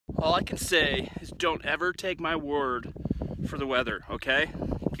All I can say is don't ever take my word for the weather, okay?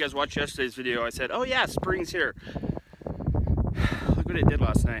 You guys watched yesterday's video, I said, oh yeah, spring's here. Look what it did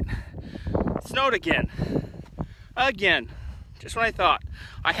last night. It snowed again. Again. Just when I thought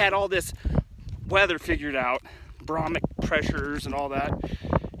I had all this weather figured out, barometric pressures and all that,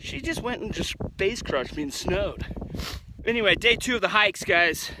 she just went and just base crushed me and snowed. Anyway, day 2 of the hikes,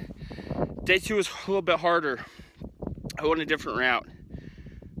 guys. Day 2 was a little bit harder. I went a different route.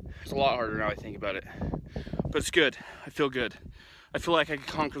 It's a lot harder now I think about it. But it's good. I feel good. I feel like I could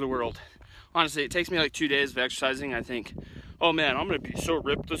conquer the world. Honestly, it takes me like 2 days of exercising. I think, oh man, I'm gonna be so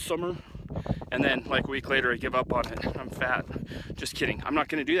ripped this summer. And then like a week later, I give up on it. I'm fat. Just kidding. I'm not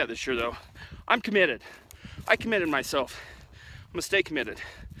gonna do that this year though. I'm committed. I committed myself. I'm gonna stay committed.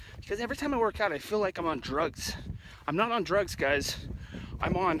 Because every time I work out, I feel like I'm on drugs. I'm not on drugs, guys.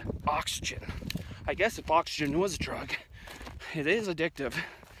 I'm on oxygen. I guess if oxygen was a drug, it is addictive.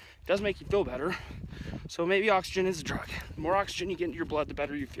 It does make you feel better. So maybe oxygen is a drug. The more oxygen you get into your blood, the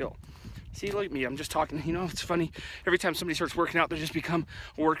better you feel. See, look at me, I'm just talking, you know, it's funny. Every time somebody starts working out, they just become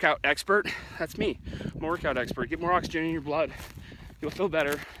a workout expert. That's me, I'm a workout expert. Get more oxygen in your blood, you'll feel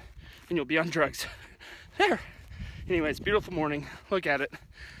better, and you'll be on drugs. There. Anyways, beautiful morning, look at it.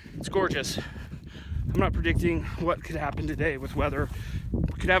 It's gorgeous. I'm not predicting what could happen today with weather.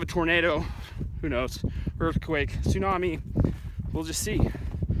 We could have a tornado, who knows, earthquake, tsunami, we'll just see.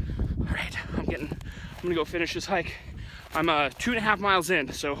 All right, I'm gonna go finish this hike. I'm 2.5 miles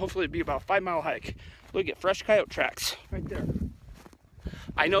in, so hopefully it'll be about a 5-mile hike. Look at fresh coyote tracks right there.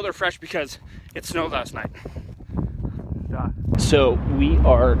 I know they're fresh because it snowed last night. So we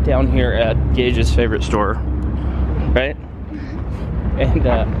are down here at Gage's favorite store, right? And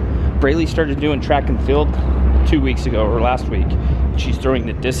Braylee started doing track and field 2 weeks ago, or last week. She's throwing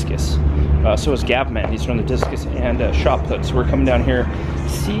the discus. So is Gavman, he's throwing the discus and shot put. So we're coming down here to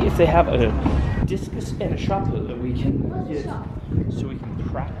see if they have a discus and a shot put that we can get so we can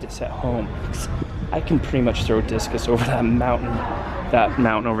practice at home. I can pretty much throw discus over that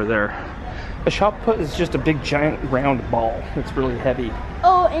mountain over there. A shot put is just a big giant round ball that's really heavy.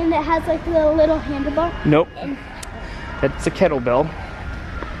 Oh, and it has like the little handlebar? Nope. It's a kettlebell.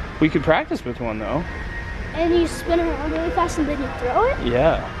 We could practice with one though. And you spin it around really fast and then you throw it?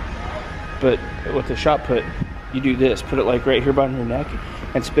 Yeah. But with the shot put, you do this. Put it like right here behind your neck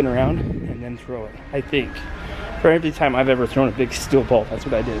and spin around and then throw it. I think. For every time I've ever thrown a big steel ball, that's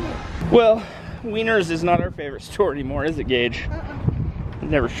what I did. Well, Wieners is not our favorite store anymore, is it, Gage?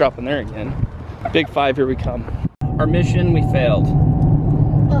 Never shopping there again. Big 5, here we come. Our mission, we failed.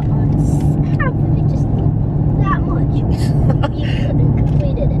 Just that much. You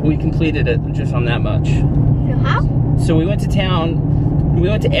completed it. We completed it just on that much. So how? So we went to town. We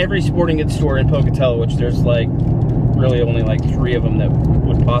went to every sporting goods store in Pocatello, which there's like really only like 3 of them that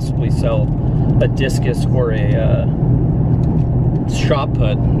would possibly sell a discus or a shot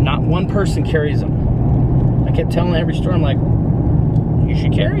put. Not one person carries them. I kept telling every store, I'm like, you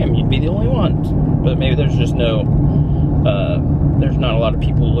should carry them, you'd be the only one. But maybe there's just no, there's not a lot of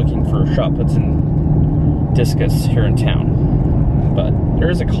people looking for shot puts and discus here in town. But there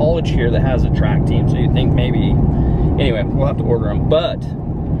is a college here that has a track team, so you'd think maybe, anyway, we'll have to order them. But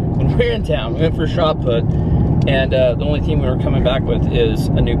when we're in town, we went for a shot put, and the only thing we were coming back with is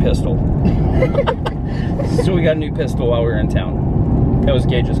a new pistol. So we got a new pistol while we were in town. That was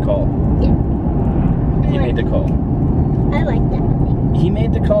Gage's call. Yeah. He made the call. I like that thing. He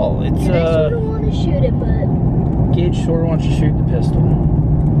made the call. It's and I sort of want to shoot it, but Gage sort of wants to shoot the pistol.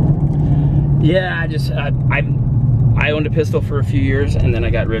 Yeah, I owned a pistol for a few years and then I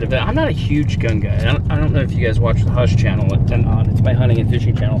got rid of it. I'm not a huge gun guy. I don't know if you guys watch the Hush channel. It's my hunting and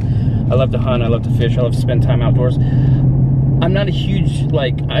fishing channel. I love to hunt, I love to fish, I love to spend time outdoors. I'm not a huge,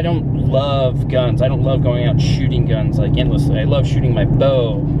 like, I don't love guns. I don't love going out shooting guns like endlessly. I love shooting my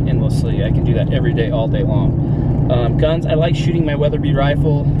bow endlessly. I can do that every day, all day long. Guns, I like shooting my Weatherby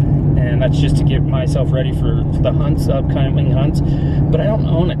rifle, and that's just to get myself ready for the hunts, upcoming hunts. But I don't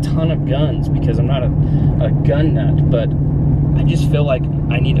own a ton of guns because I'm not a gun nut, but I just feel like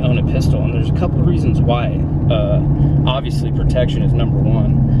I need to own a pistol, and there's a couple of reasons why. Obviously, protection is number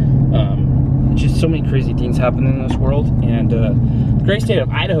one. Just so many crazy things happen in this world, and the great state of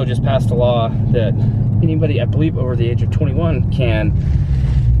Idaho just passed a law that anybody, I believe, over the age of 21 can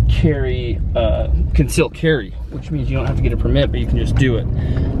carry concealed carry, which means you don't have to get a permit, but you can just do it.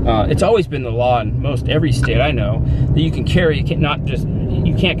 It's always been the law in every state I know that you can carry. You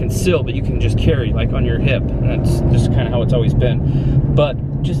you can't conceal, but you can just carry like on your hip. And that's just kind of how it's always been. But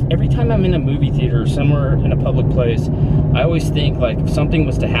just every time I'm in a movie theater or somewhere in a public place, I always think like if something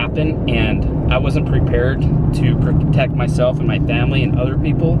was to happen and I wasn't prepared to protect myself and my family and other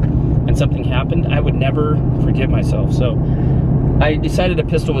people, and something happened, I would never forgive myself. So I decided a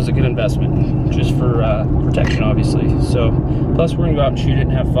pistol was a good investment, just for protection, obviously. So, plus we're gonna go out and shoot it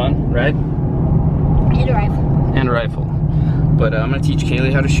and have fun, right? And a rifle. And a rifle. But I'm gonna teach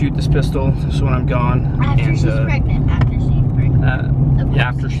Kaylee how to shoot this pistol, so when I'm gone. After she's pregnant. After she's pregnant. Yeah,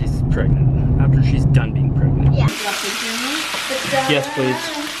 after she's pregnant. After she's done being pregnant. Yeah. Yes, please.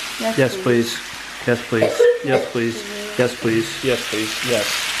 Yes, please. Yes, please. Yes, please. Yes, please. Yes, please. Yes.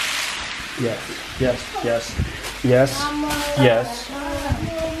 Yes. Yes. Yes. Yes. Yes.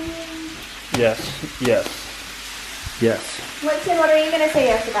 Yes. Yes. Yes. Winston, what are you going to say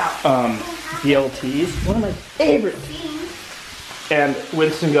yes about? BLTs. One of my favorite. And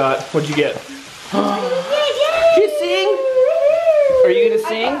Winston got, what'd you get? Did you sing? Are you gonna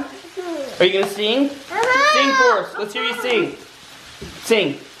sing? Are you gonna sing? Sing for us. Let's hear you sing.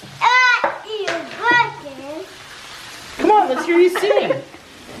 Sing. Come on, let's hear you sing.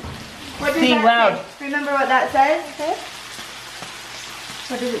 What does Sing that loud. say? Remember what that says?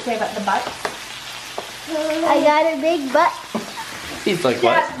 What does it say about the butt? I got a big butt. He's like,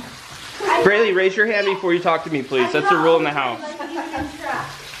 what? Braylee, raise your hand before you talk to me, please. That's a rule in the house.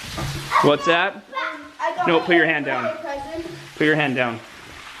 What's that? No, put your hand down. Put your hand down.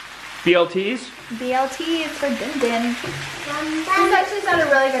 BLTs? BLT is for Din Din. This actually sounded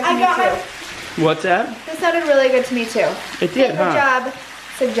really good to me too. What's that? This sounded really good to me too. It did, Good huh? job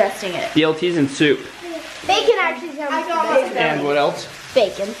suggesting it. BLTs and soup. Bacon actually sounds good. And what else?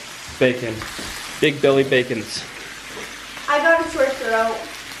 Bacon. Bacon. Big belly bacons. I got a sore throat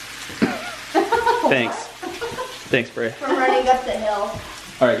Thanks. Thanks, Bray. from running up the hill.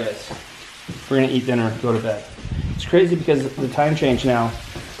 Alright guys, we're gonna eat dinner, go to bed. It's crazy because the time change now.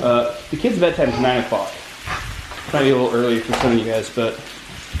 The kids' bedtime is 9 o'clock. Might be a little early for some of you guys, but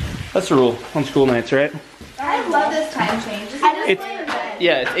that's the rule on school nights, right? I love this time change.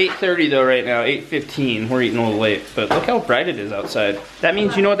 Yeah, it's 8:30 though right now, 8:15. We're eating a little late, but look how bright it is outside. That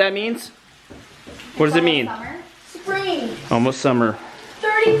means, you know what that means? What does it mean? Spring. Almost summer.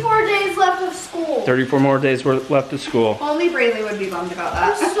 34 days left of school. 34 more days left of school. Only Braylee would be bummed about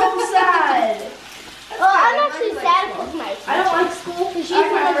that. I'm so sad. Well, I'm actually sad because my I don't like school. She's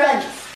my friend.